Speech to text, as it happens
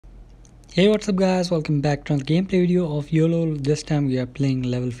Hey, what's up guys, welcome back to another gameplay video of YOLO. This time we are playing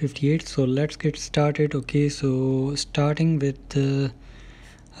level 58, so let's get started. Okay, so starting with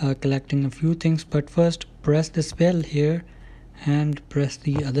collecting a few things, but first press this bell here and press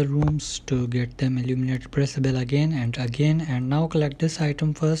the other rooms to get them illuminated. Press the bell again, and now collect this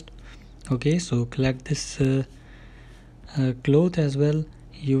item first. Okay, so collect this cloth as well,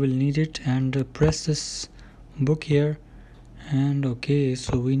 you will need it, and press this book here. And okay,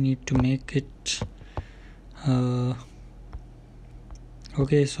 so we need to make it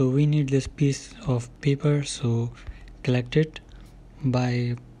okay, so we need this piece of paper, so collect it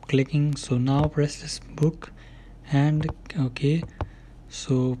by clicking. So now press this book and okay,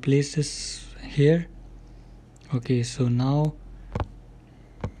 so place this here. Okay, so now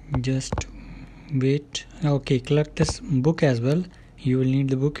just wait. Okay, collect this book as well, you will need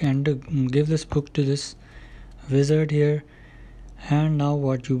the book, and give this book to this wizard here. And now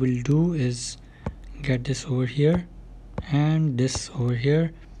what you will do is get this over here and this over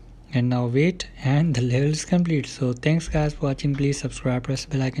here, and now wait, and the level is complete. So thanks guys for watching. Please subscribe, press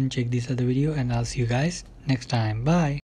the bell icon, check this other video, and I'll see you guys next time. Bye.